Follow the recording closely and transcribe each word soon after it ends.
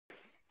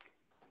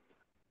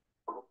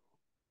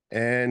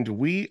And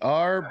we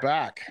are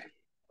back.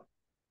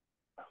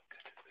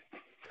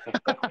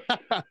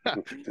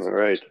 All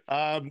right.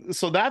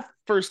 So that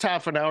first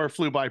half an hour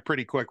flew by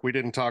pretty quick. We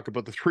didn't talk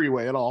about the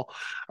three-way at all.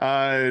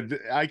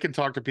 I can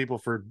talk to people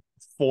for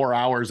 4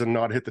 hours and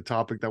not hit the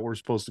topic that we're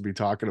supposed to be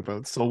talking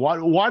about. So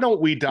why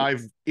don't we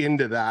dive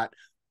into that?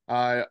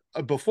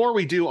 Before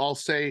we do, I'll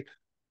say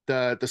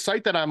the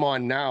site that I'm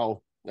on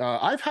now,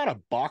 I've had a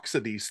box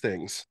of these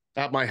things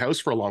at my house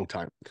for a long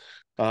time.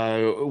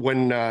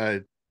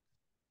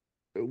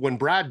 When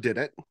Brad did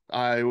it,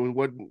 I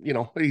would,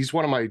 he's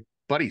one of my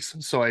buddies.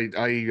 So I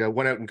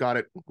went out and got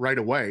it right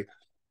away.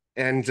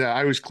 And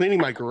I was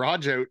cleaning my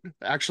garage out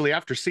actually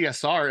after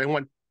CSR and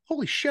went,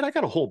 holy shit, I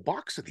got a whole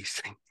box of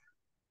these things.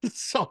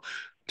 So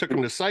took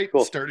them to site,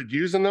 Cool. started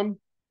using them.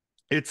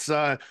 It's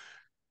my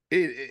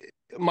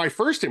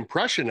first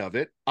impression of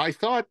it, I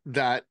thought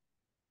that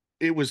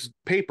it was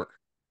paper.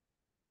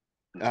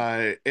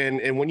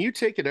 And when you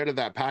take it out of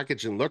that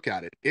package and look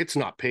at it, it's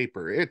not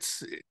paper.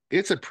 It's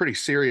a pretty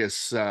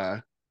serious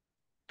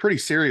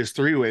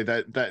three-way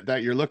that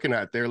you're looking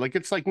at there. Like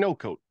it's like no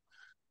coat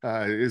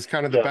is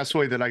kind of the Yeah. best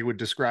way that I would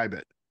describe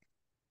it.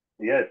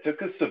 Yeah, it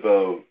took us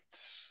about,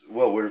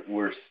 well,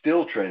 we're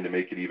still trying to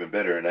make it even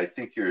better. And I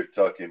think you're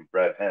talking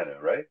Brad Hanna,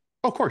 right?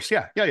 Oh, of course,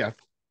 yeah.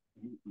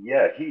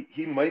 Yeah,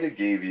 he might have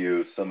gave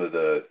you some of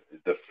the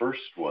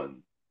first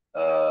one,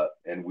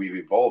 and we've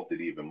evolved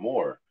it even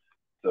more.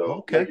 So,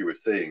 Okay. like you were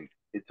saying,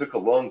 it took a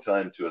long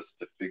time to us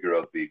to figure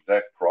out the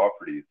exact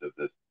properties of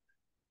this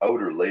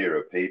outer layer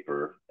of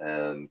paper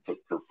and put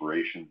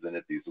perforations in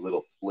it, these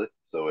little slits,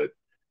 so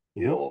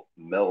Mm-hmm. it'll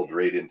meld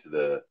right into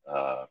the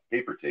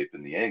paper tape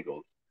in the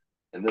angles.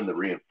 And then the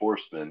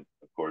reinforcement,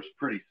 of course,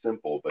 pretty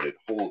simple, but it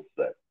holds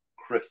that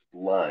crisp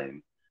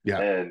line Yeah.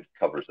 and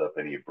covers up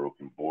any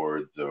broken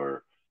boards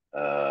or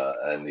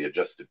and the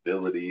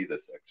adjustability, this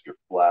extra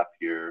flap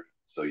here,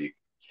 so you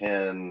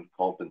can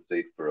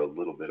compensate for a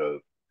little bit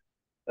of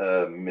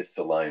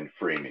misaligned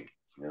framing.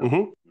 You know? Mm-hmm.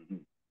 Mm-hmm.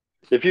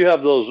 If you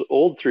have those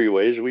old three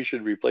ways, we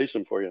should replace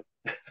them for you.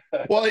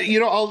 Well, I'll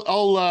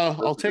Those are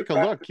the take a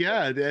look. practice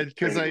ones. Yeah,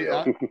 because Train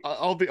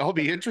without. I'll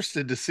be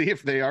interested to see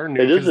if they are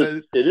new. It is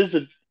Because a it is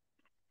a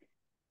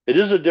it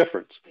is a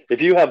difference.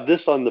 If you have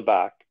this on the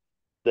back,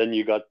 then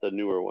you got the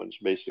newer ones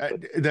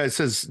basically. that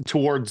says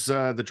towards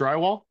the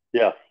drywall.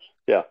 Yeah,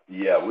 yeah,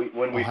 Yeah,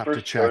 when I'll we have to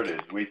first check.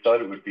 started, we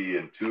thought it would be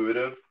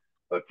intuitive,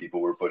 but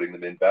people were putting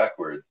them in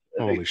backwards,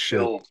 and they Holy shit.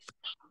 still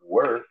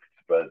worked,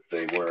 but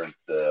they weren't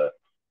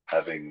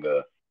having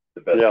the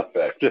best yeah.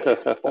 effect. Like,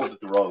 if you hold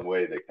it the wrong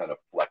way, they kind of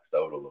flex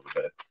out a little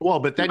bit. Well,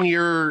 but then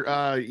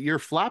your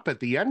flap at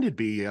the end would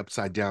be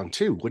upside down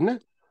too, wouldn't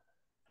it?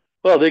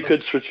 Well, they Like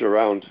could switch it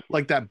around.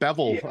 like that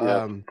bevel. Yeah,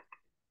 Yeah,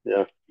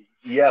 yeah,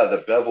 yeah, the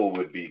bevel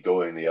would be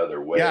going the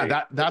other Yeah,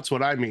 way. that's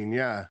what I mean.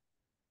 Yeah.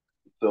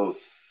 So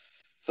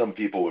some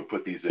people would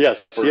put these in yes,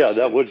 first yeah.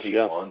 That and would, paint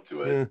yeah.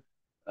 onto it.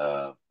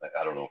 Yeah.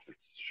 I don't know if it's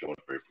showing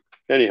very.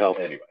 Anyhow,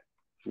 Anyway,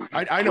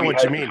 I know we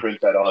what you had to mean.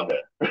 print that on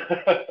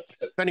there.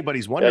 If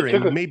anybody's yeah. It took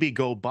wondering, maybe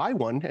go buy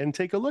one and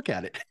take a look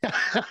at it.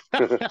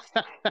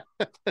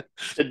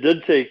 it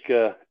did take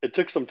it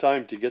took some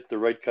time to get the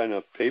right kind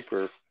of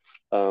paper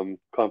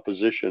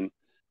composition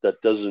that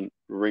doesn't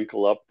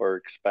wrinkle up or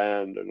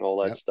expand and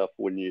all that Yep. stuff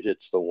when it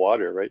hits the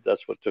water, right?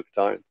 That's what took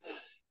time.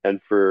 And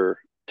for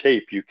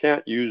tape, you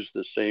can't use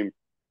the same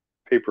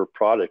paper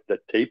product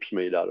that tape's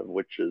made out of,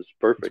 which is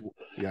perfect.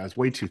 Yeah, it's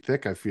way too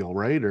thick, I feel,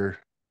 right? Or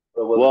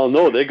Well,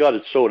 no, they got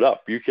it sewed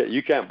up. You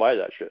can't buy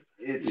that shit.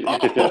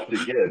 it's tough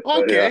to get, yeah,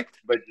 okay.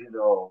 but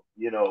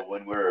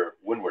when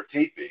we're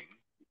taping,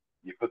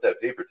 you put that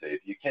paper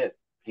tape. You can't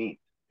paint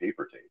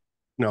paper tape.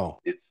 No.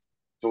 It's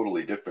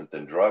totally different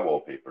than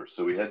drywall paper.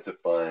 So we had to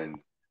find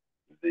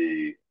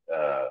the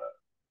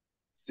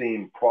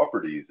same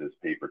properties as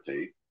paper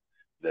tape.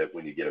 That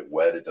when you get it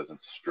wet, it doesn't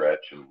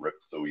stretch and rip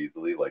so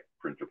easily, like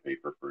printer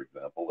paper, for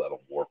example.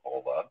 That'll warp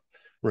all that.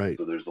 Right.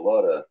 So there's a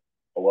lot of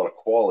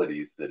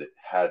qualities that it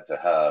had to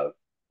have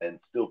and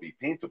still be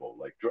paintable,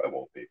 like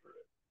drywall paper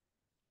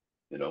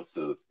is.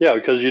 So yeah,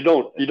 because you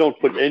don't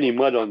put any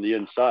mud on the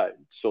inside,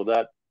 so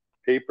that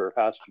paper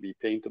has to be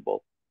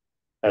paintable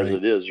as Right.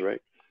 it is,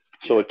 right?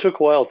 So yeah, it took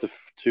a while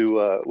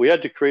to we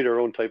had to create our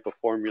own type of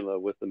formula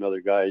with another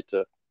guy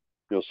to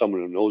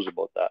someone who knows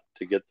about that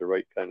to get the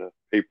right kind of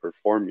paper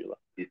formula,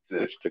 it's a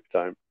which took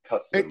time. It,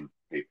 custom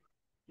paper.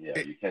 Yeah,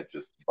 it, you can't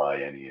just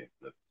buy any of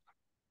this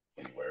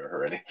anywhere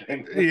or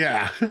anything.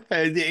 yeah.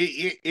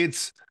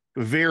 It's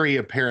very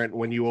apparent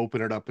when you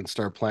open it up and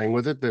start playing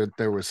with it that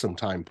there was some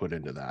time put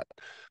into that.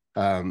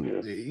 Yeah,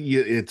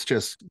 It's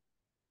just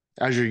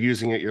as you're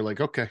using it, you're like,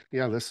 okay,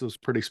 yeah, this was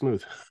pretty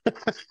smooth.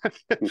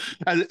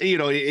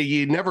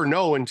 You never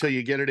know until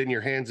you get it in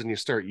your hands and you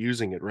start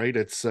using it, right?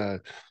 It's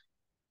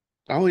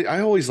I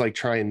always like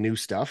trying new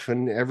stuff,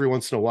 and every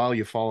once in a while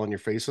you fall on your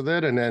face with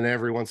it, and then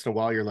every once in a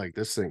while you're like,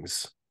 this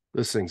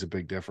thing's a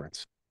big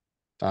difference.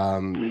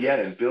 Um, Yeah,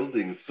 in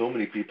building, so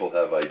many people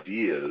have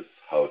ideas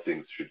how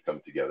things should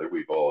come together.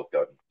 We've all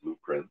gotten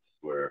blueprints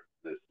where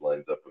this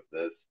lines up with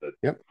this, but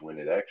yep. when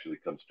it actually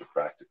comes to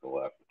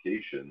practical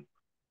application,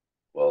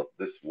 well,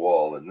 this wall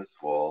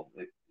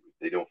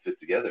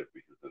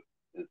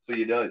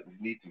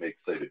need to make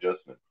slight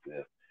adjustments.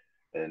 Yeah.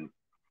 And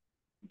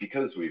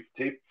because we've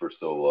taped for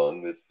so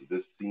long,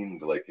 this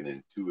seemed like an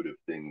intuitive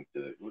thing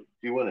to. Do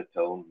you want to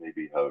tell them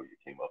maybe how you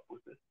came up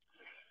with it?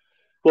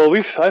 Well,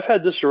 I've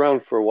had this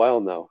around for a while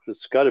now.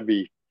 It's got to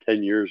be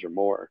 10 years or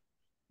more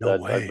No that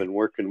I've way. been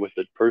working with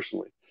it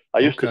personally. I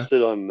used to Okay.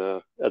 sit on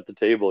at the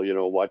table,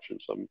 watching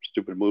some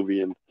stupid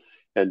movie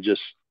and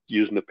just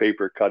using the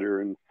paper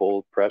cutter and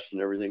full press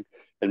and everything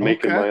and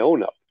making Okay. my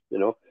own up,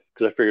 because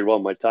I figured, well,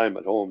 my time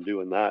at home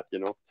doing that,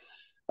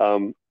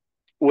 um,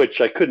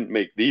 which I couldn't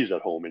make these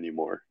at home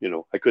anymore.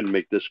 I couldn't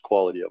make this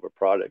quality of a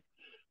product.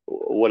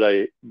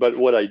 But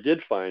what I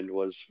did find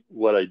was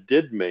what I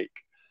did make,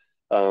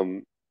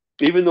 um,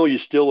 even though you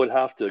still would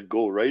have to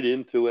go right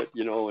into it,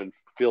 and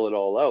fill it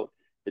all out,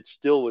 it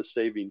still was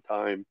saving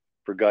time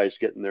for guys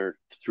getting their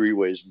three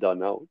ways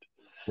done out.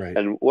 Right.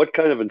 And what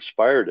kind of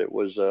inspired it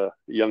was a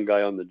young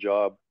guy on the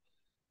job,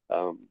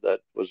 that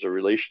was a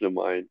relation of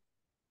mine.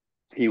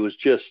 He was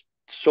just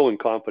so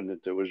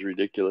incompetent, it was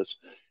ridiculous.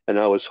 And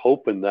I was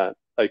hoping that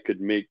I could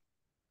make,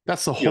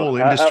 That's the you know, whole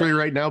industry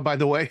right now, by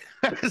the way.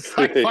 It's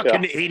like yeah.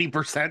 fucking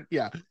 80%.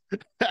 Yeah.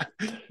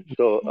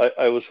 So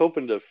I was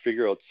hoping to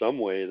figure out some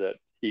way that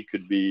he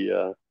could be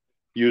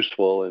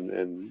useful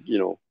and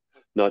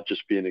not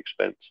just be an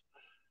expense.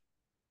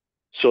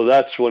 So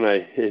that's when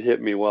it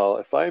hit me. Well,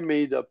 if I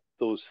made up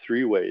those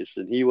three ways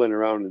and he went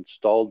around and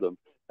installed them,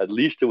 at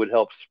least it would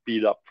help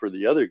speed up for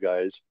the other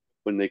guys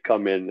when they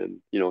come in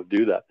and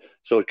do that.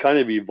 So it kind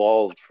of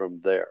evolved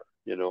from there.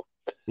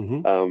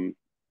 Hmm. Um,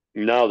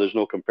 Now there's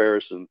no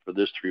comparison for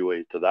this three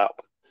way to that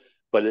one.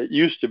 But it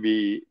used to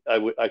be,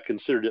 I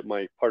considered it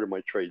my part of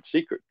my trade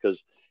secret because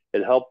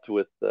it helped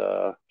with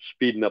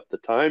speeding up the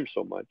time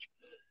so much.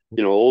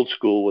 Old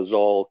school was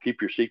all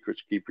keep your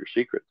secrets, keep your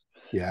secrets.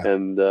 Yeah.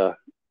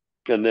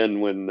 And then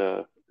when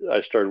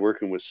I started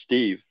working with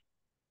Steve,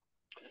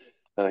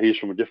 he's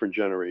from a different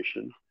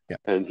generation, Yeah.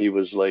 and he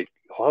was like,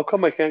 "How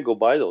come I can't go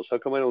buy those? How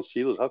come I don't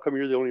see those? How come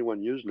you're the only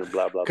one using them?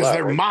 Blah blah Because blah."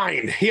 they're Right?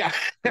 mine. Yeah.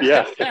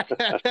 Yeah.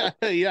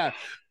 Yeah.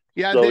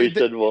 Yeah. So he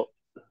said, "Well,"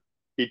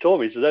 he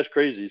told me, he said, "That's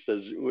crazy." He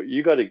says,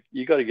 "You got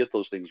to get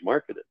those things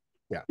marketed.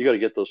 Yeah. You got to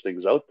get those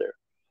things out there."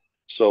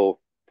 So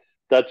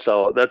that's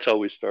how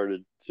we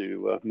started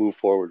to move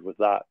forward with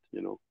that.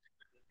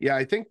 Yeah.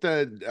 I think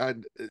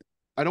that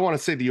I don't want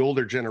to say the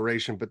older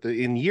generation, but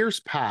in years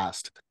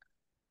past,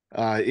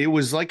 it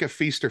was like a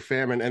feast or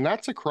famine, and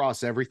that's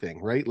across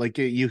everything, right? Like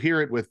you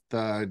hear it with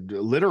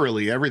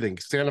literally everything,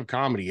 stand-up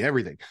comedy,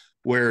 everything,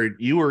 where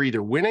you were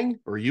either winning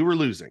or you were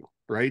losing,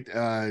 right?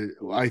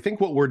 I think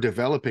what we're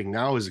developing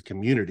now is a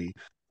community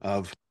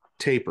of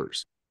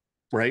tapers,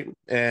 right?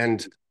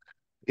 And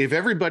if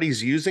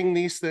everybody's using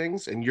these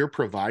things and you're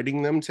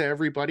providing them to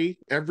everybody,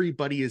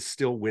 everybody is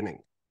still winning.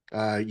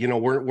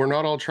 We're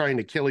not all trying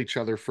to kill each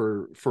other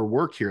for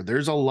work here.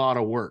 There's a lot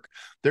of work.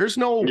 There's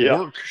no Yeah.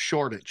 work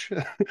shortage.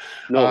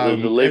 No, there's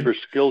a And labor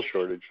skill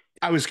shortage.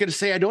 I was going to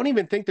say, I don't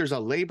even think there's a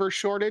labor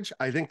shortage.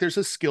 I think there's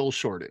a skill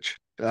shortage,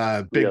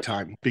 big Yes.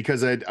 time,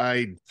 because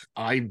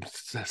I'm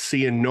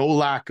seeing no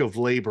lack of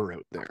labor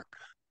out there.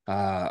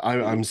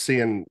 I'm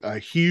seeing a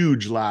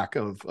huge lack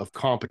of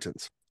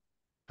competence.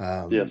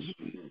 Yes. Um,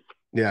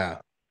 yeah,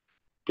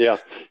 Yeah.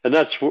 And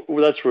that's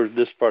where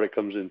this product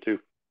comes in too,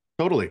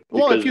 totally.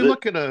 Well, if because you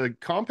look at a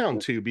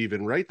compound tube,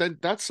 even right,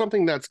 that's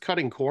something that's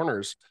cutting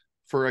corners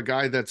for a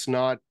guy that's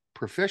not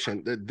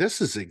proficient.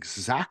 This is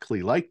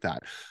exactly like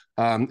that.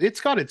 It's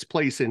got its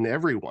place in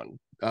everyone.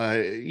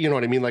 You know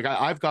what I mean? Like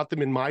I've got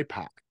them in my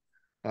pack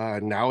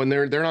now, and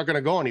they're not going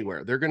to go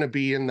anywhere. They're going to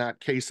be in that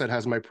case that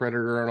has my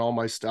Predator and all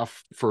my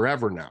stuff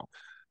forever now.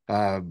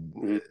 Uh,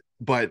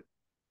 but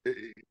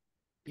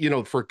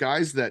for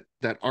guys that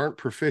aren't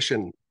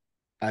proficient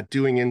at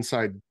doing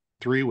inside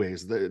three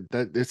ways,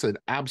 that it's an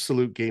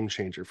absolute game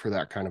changer for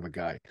that kind of a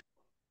guy.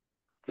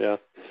 yeah.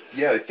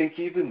 Yeah, I think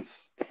even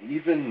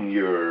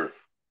your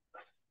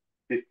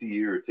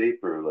 50-year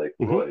taper like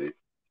Hmm. Roy,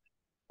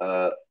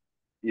 uh,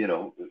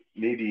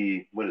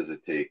 maybe what does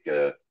it take?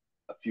 A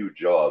few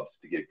jobs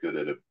to get good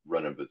at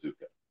running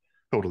bazooka.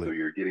 So Totally.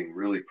 you're getting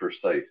really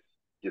precise,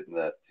 getting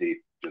that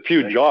tape A just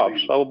few jobs.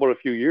 nicely How about a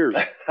few years?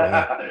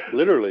 Yeah.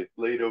 Literally.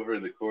 laid over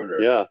in the corner.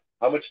 Yeah.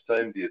 How much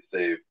time do you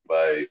save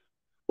by?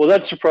 Well,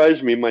 that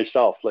surprised me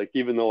myself. Like,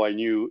 even though I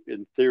knew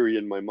in theory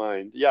in my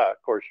mind, yeah, of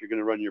course, you're going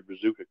to run your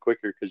bazooka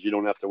quicker because you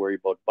don't have to worry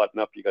about button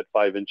up. You got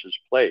 5 inches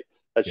play.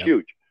 That's Yep.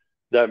 huge.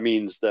 That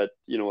means that,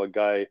 a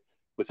guy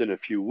within a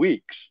few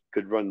weeks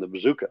could run the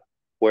bazooka.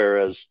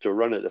 Whereas to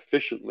run it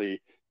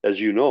efficiently, as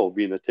you know,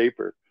 being a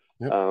taper,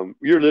 Yep.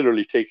 you're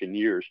literally taking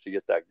years to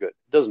get that good.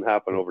 It doesn't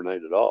happen Yep.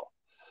 overnight at all.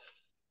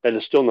 And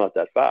it's still not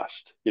that fast,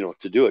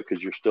 to do it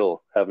because you're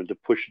still having to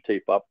push a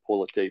tape up,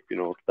 pull a tape,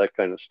 that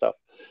kind of stuff.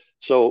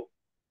 So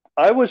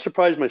I was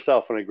surprised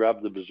myself when I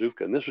grabbed the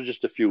bazooka, and this was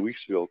just a few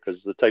weeks ago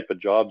because the type of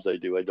jobs I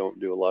do, I don't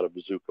do a lot of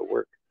bazooka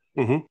work.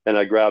 Hmm. And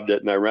I grabbed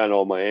it and I ran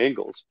all my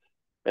angles,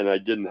 and I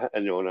didn't,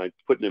 and I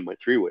put it in my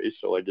three ways,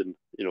 so I didn't,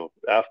 so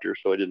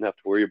I didn't have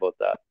to worry about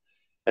that.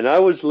 And I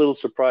was a little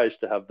surprised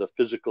to have the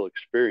physical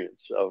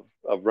experience of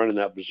running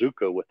that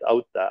bazooka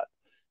without that.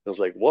 I was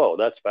like, whoa,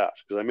 that's fast.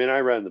 Because I mean, I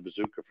ran the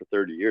bazooka for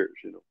 30 years,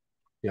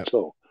 Yep.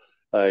 so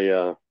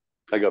I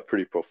got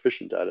pretty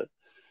proficient at it.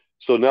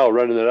 So now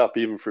running it up,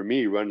 even for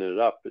me, running it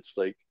up, it's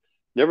like,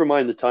 never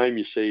mind the time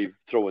you save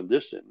throwing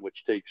this in,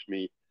 which takes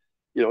me,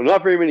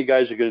 not very many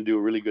guys are going to do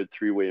a really good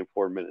 3-way in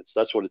 4 minutes.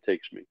 That's what it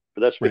takes me.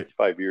 But that's Right.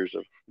 55 years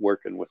of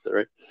working with it,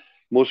 right?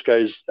 Most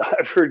guys,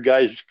 I've heard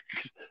guys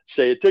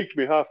say it takes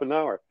me half an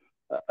hour.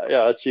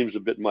 Yeah, that seems a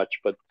bit much,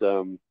 but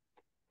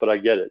I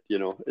get it.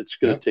 It's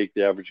going Yep. to take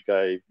the average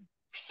guy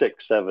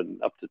 6, 7,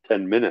 up to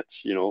 10 minutes.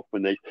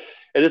 When they,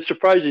 and it's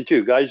surprising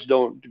too. Guys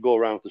don't go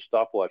around with a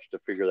stopwatch to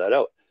figure that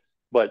out.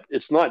 But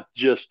it's not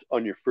just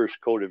on your first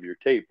coat of your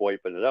tape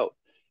wiping it out.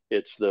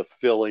 It's the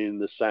filling,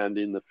 the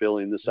sanding, the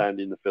filling, the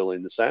sanding, the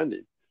filling, the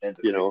sanding. And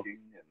the picking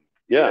and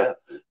yeah.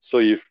 So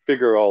you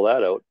figure all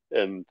that out,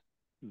 and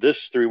this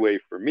 3-way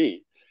for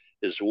me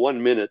is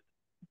 1 minute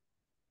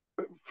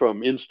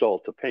from install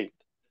to paint,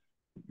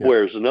 Yep.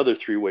 whereas another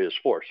 3-way is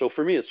 4. So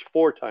for me, it's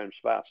 4 times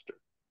faster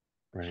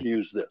Right. to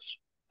use this.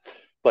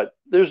 But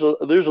there's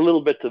a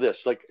little bit to this.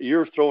 Like,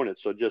 you're throwing it,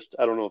 so just,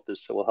 I don't know if this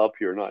will help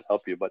you or not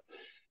help you, but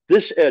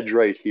this edge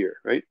right here,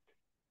 right?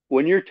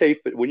 When you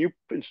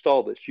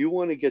install this, you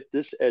want to get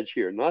this edge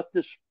here, not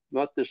this,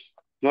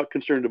 not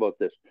concerned about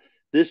this.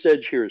 This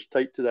edge here is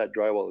tight to that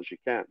drywall as you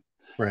can.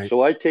 Right.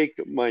 So I take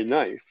my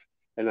knife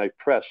and I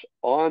press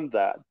on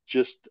that,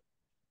 just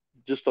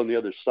on the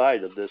other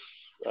side of this,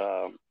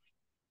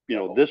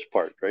 this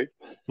part, right,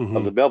 Mm-hmm.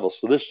 of the bevel.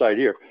 So this side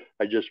here,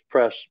 I just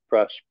press,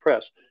 press,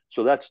 press.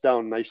 So that's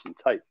down nice and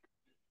tight.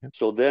 Yep.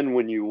 So then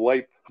when you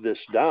wipe this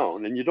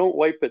down, and you don't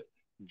wipe it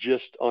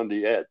just on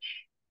the edge,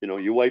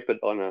 you wipe it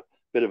on a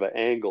bit of an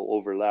angle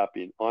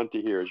overlapping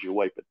onto here as you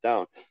wipe it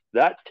down.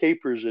 That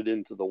tapers it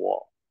into the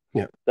wall.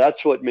 Yeah.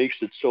 That's what makes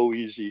it so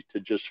easy to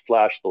just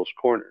flash those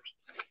corners,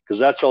 because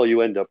that's all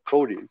you end up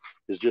coating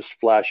is just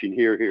flashing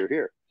here, here,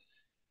 here.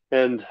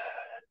 And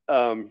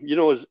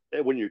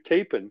when you're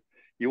taping,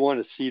 you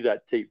want to see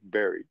that tape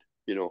buried.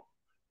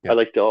 Yeah. I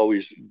like to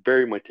always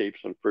bury my tapes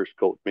on first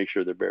coat, make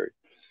sure they're buried.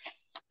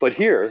 But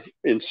here,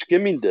 in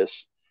skimming this,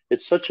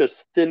 it's such a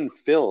thin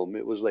film.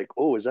 It was like,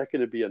 oh, is that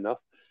going to be enough?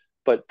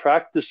 But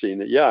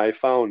practicing it, yeah, I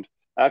found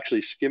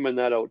actually skimming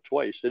that out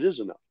twice, it is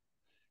enough.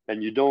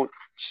 And you don't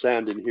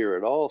sand in here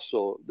at all,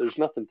 so there's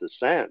nothing to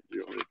sand.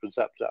 If it's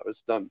zap zap,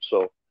 it's done.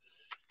 So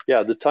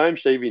yeah, the time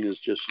saving is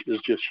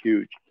just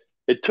huge.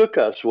 It took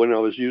us, when I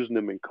was using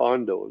them in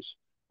condos,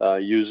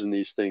 using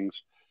these things,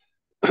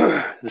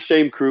 the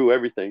same crew,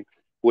 everything.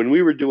 When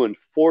we were doing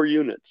 4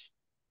 units,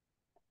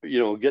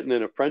 getting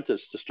an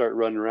apprentice to start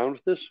running around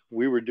with this,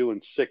 we were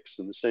doing 6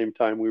 in the same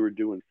time we were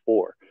doing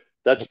 4.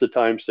 That's the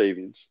time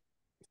savings.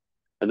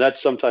 And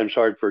that's sometimes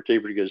hard for a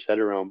taper to get his head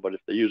around, but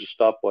if they use a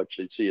stopwatch,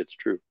 they'd see it's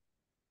true.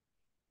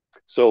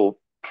 So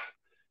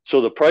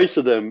the price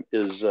of them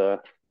is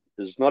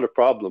not a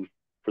problem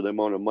for the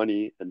amount of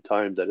money and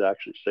time that it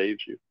actually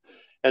saves you.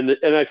 And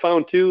I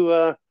found too,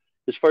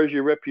 as far as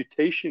your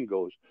reputation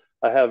goes,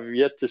 I have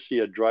yet to see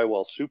a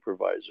drywall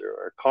supervisor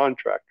or a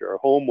contractor or a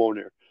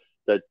homeowner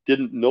that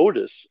didn't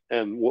notice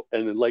and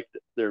like,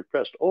 they're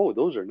impressed. Oh,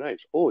 those are nice.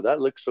 Oh, that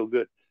looks so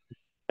good.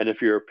 And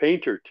if you're a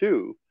painter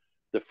too,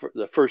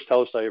 the first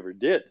house I ever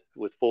did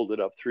with folded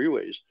up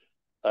 3-ways,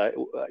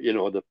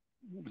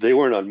 they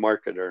weren't on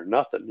market or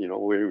nothing. We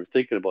were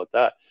thinking about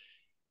that.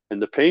 And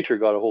the painter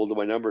got a hold of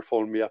my number,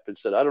 phoned me up and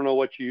said, I don't know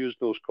what you use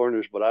in those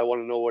corners, but I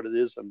want to know what it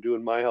is. I'm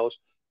doing my house.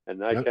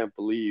 And I can't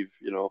believe,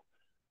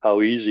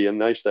 how easy and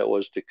nice that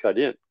was to cut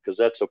in, because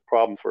that's a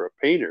problem for a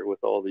painter with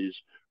all these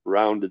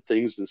rounded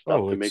things and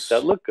stuff to make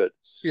that look good.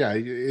 Yeah.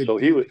 So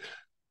he was,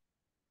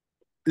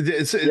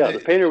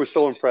 the painter was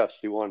so impressed.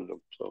 He wanted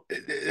them. So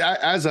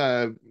as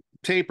a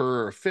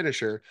taper or a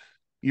finisher,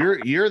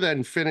 you're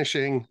then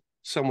finishing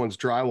someone's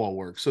drywall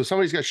work. So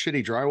somebody's got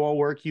shitty drywall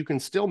work, you can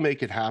still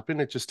make it happen.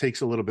 It just takes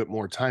a little bit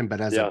more time.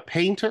 But as a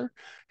painter,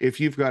 if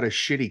you've got a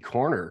shitty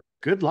corner,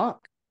 good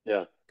luck.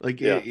 Yeah.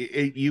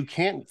 You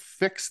can't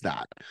fix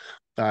that.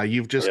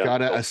 You've just got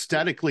to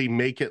aesthetically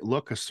make it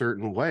look a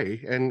certain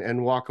way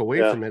and walk away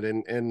from it.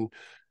 And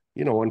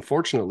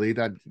unfortunately,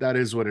 that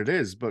is what it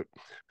is. But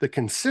the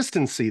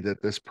consistency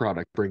that this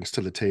product brings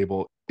to the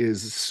table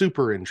is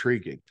super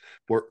intriguing,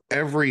 where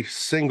every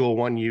single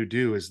one you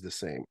do is the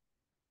same.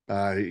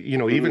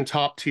 Even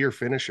top tier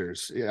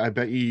finishers. I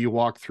bet you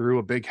walk through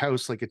a big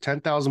house, like a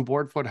 10,000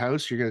 board foot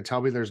house, you're going to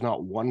tell me there's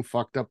not one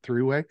fucked up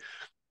 3-way.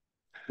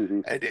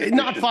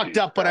 Not fucked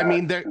up, but I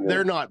mean,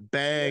 they're not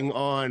bang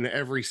on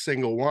every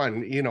single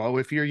one.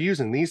 If you're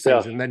using these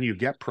things and then you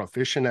get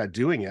proficient at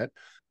doing it,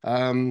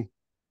 the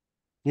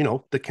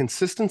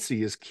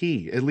consistency is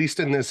key, at least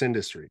in this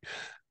industry.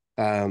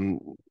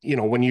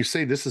 When you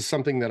say this is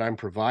something that I'm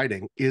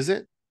providing, is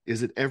it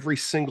every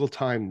single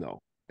time though?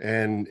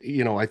 And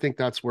I think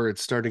that's where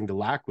it's starting to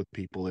lack with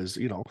people is,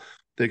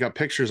 they got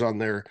pictures on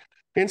their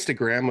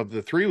Instagram of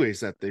the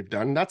 3-ways that they've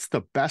done. That's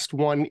the best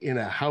one in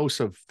a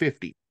house of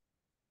 50.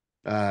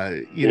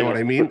 You know what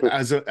I mean?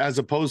 As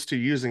opposed to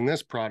using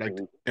this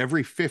product,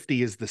 every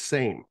 50 is the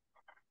same.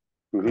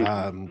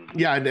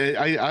 Yeah,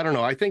 I don't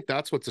know. I think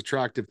that's what's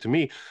attractive to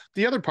me.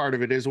 The other part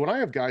of it is when I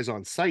have guys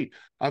on site,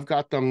 I've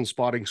got them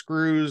spotting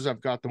screws,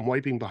 I've got them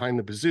wiping behind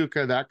the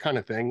bazooka, that kind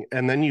of thing.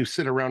 And then you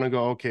sit around and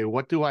go, okay,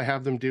 what do I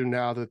have them do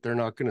now that they're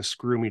not going to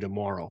screw me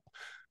tomorrow?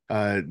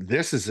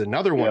 This is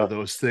another one of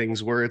those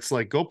things where it's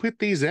like, go put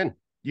these in.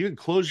 You can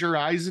close your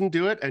eyes and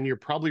do it, and you're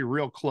probably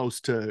real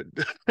close to,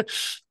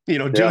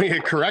 doing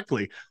it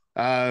correctly.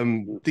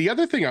 The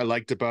other thing I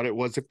liked about it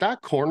was if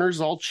that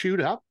corner's all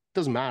chewed up,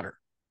 doesn't matter.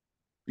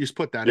 You just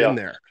put that in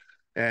there,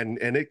 and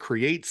it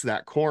creates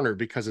that corner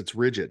because it's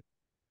rigid.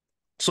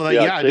 So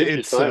that,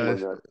 it's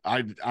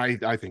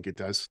I think it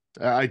does.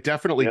 It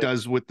definitely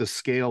does with the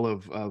scale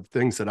of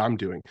things that I'm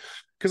doing,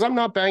 because I'm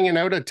not banging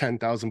out a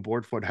 10,000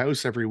 board foot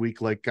house every week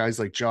like guys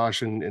like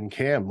Josh and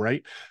Cam,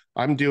 right?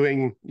 I'm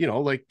doing,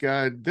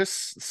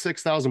 this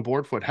 6,000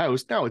 board foot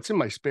house. Now it's in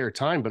my spare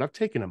time, but I've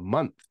taken a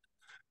month.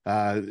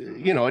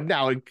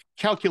 Now I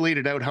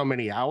calculated out how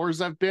many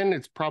hours I've been.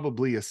 It's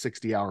probably a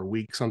 60-hour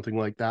week, something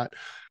like that.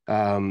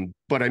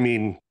 But I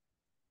mean,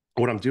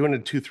 when I'm doing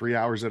it 2-3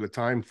 hours at a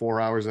time,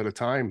 4 hours at a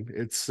time,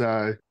 it's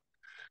the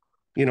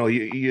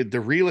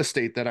real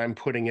estate that I'm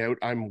putting out,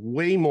 I'm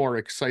way more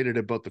excited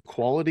about the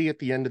quality at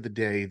the end of the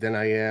day than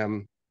I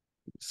am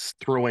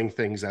throwing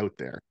things out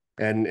there.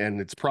 And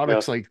it's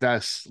products like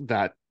this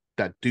that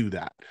do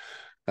that.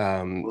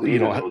 Well,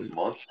 even those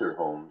monster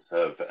homes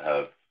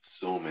have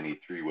so many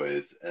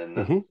three-ways,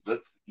 and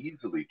that's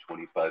easily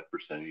 25%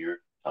 of your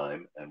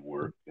time and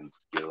work and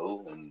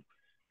skill, and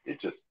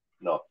it just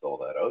knocks all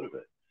that out of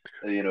it.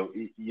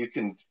 You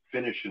can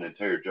finish an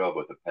entire job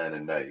with a pen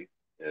and knife.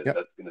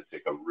 That's going to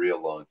take a real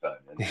long time,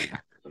 and there's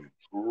some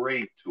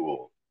great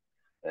tools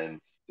and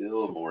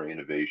still more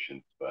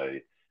innovations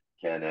by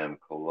Can-Am,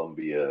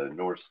 Columbia,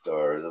 North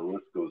Star. The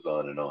list goes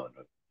on and on.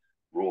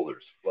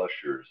 Rollers,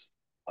 flushers,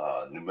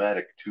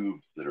 pneumatic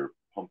tubes that are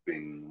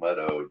pumping mud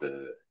out,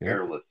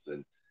 airless,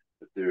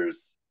 but there's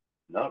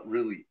not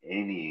really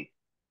any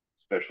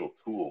special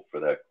tool for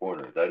that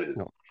corner. That is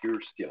pure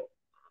skill.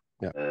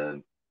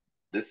 And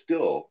this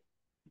still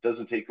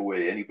doesn't take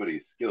away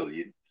anybody's skill.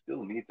 You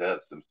still need to have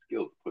some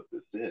skill to put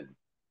this in,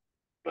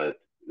 but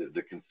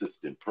the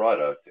consistent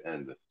product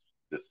and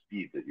the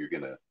speed that you're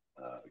going to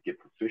get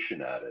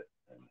proficient at it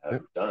and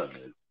have it done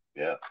is,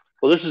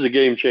 Well, this is a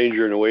game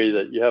changer in a way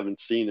that you haven't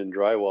seen in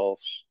drywall,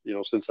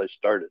 since I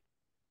started.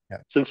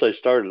 Since I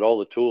started, all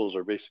the tools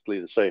are basically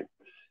the same.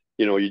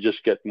 You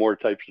just get more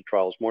types of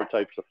trowels, more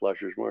types of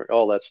flushers, more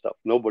all that stuff.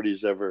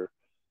 Nobody's ever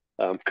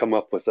come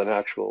up with an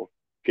actual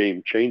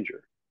game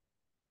changer.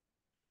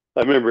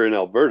 I remember in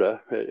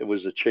Alberta, it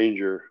was a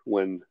changer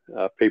when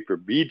paper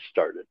beads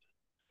started.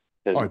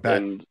 And,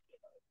 and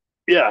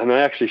I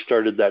actually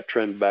started that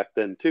trend back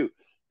then too,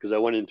 because I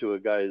went into a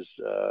guy's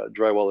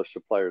drywaller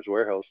supplier's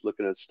warehouse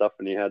looking at stuff,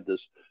 and he had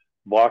this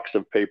box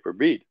of paper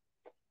bead,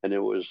 and it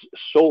was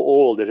so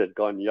old it had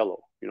gone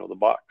yellow, the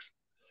box.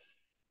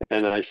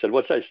 And I said,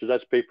 "What's that?" He says,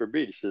 "That's paper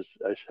bead." He says,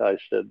 I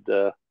said,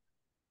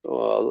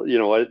 "Well,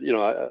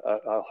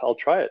 I'll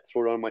try it.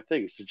 Throw it on my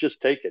thing." He says, "Just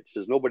take it." He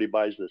says, "Nobody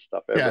buys this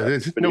stuff ever." Yeah,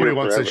 nobody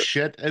wants this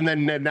shit, and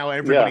then now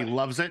everybody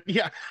loves it.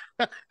 Just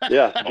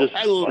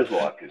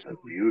Block is a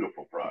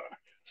beautiful product.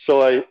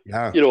 So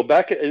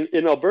back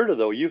in Alberta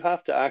though, you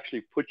have to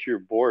actually put your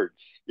boards,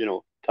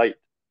 tight.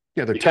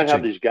 Yeah, you can't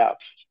have these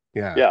gaps.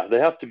 Yeah, they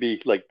have to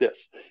be like this.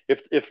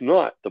 If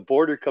not, the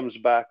boarder comes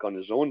back on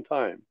his own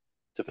time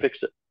to fix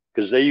it,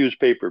 because they use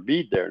paper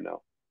bead there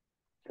now,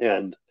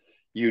 and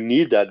you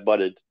need that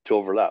butted to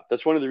overlap.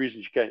 That's one of the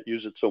reasons you can't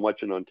use it so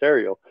much in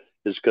Ontario,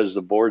 is because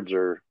the boards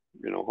are,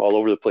 all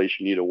over the place.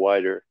 You need a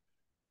wider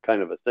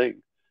kind of a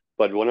thing.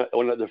 But when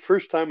the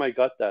first time I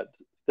got that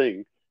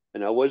thing,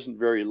 and I wasn't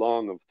very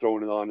long of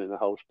throwing it on in the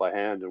house by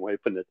hand and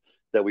wiping it,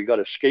 that we got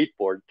a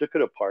skateboard, took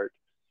it apart,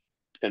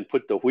 and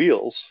put the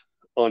wheels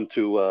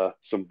onto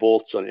some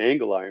bolts on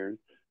angle iron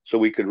so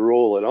we could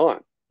roll it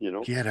on.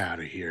 Get out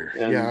of here.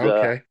 And,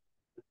 okay.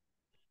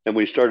 And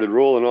we started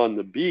rolling on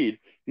the bead.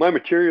 My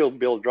material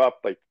bill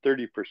dropped by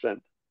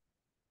 30%.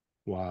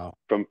 Wow.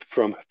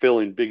 From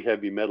filling big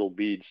heavy metal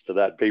beads to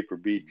that paper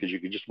bead, because you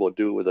could just about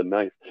do it with a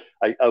knife.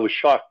 I was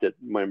shocked at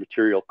my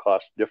material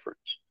cost difference.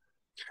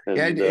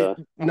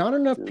 And, not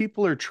enough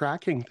people are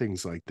tracking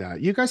things like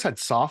that. You guys had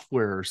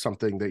software or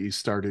something that you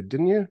started,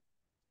 didn't you?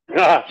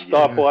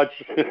 Stopwatch.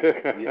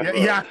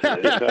 Yeah.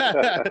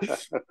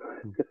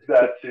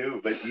 That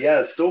too. But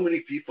so many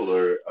people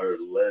are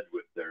led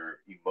with their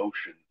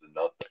emotions and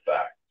not the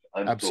facts.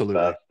 I'm Absolutely.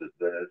 so fast at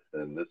this,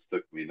 and this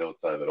took me no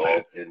time at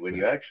all. And when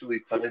you actually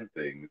find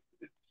things,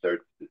 it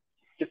starts to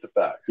get the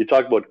facts. You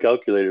talk about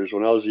calculators.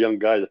 When I was a young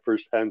guy, the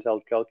first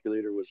handheld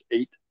calculator was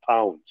 8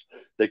 pounds.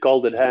 They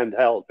called it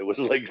handheld. It was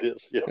like this.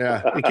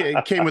 Yeah,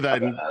 it came with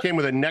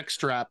a neck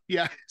strap.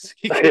 Yeah.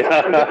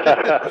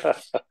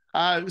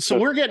 So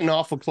we're getting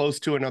awful close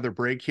to another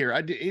break here.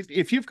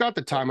 If you've got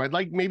the time, I'd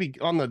like maybe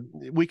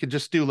we could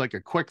just do like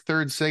a quick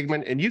third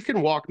segment, and you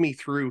can walk me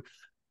through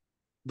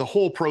the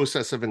whole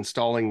process of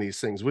installing these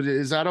things.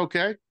 Is that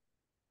okay?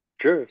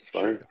 Sure, it's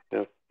fine.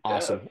 Yeah.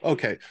 Awesome. Yeah,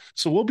 Okay.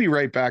 So we'll be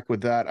right back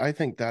with that. I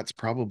think that's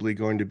probably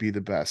going to be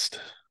the best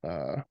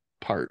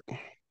part.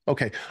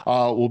 Okay.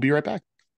 We'll be right back.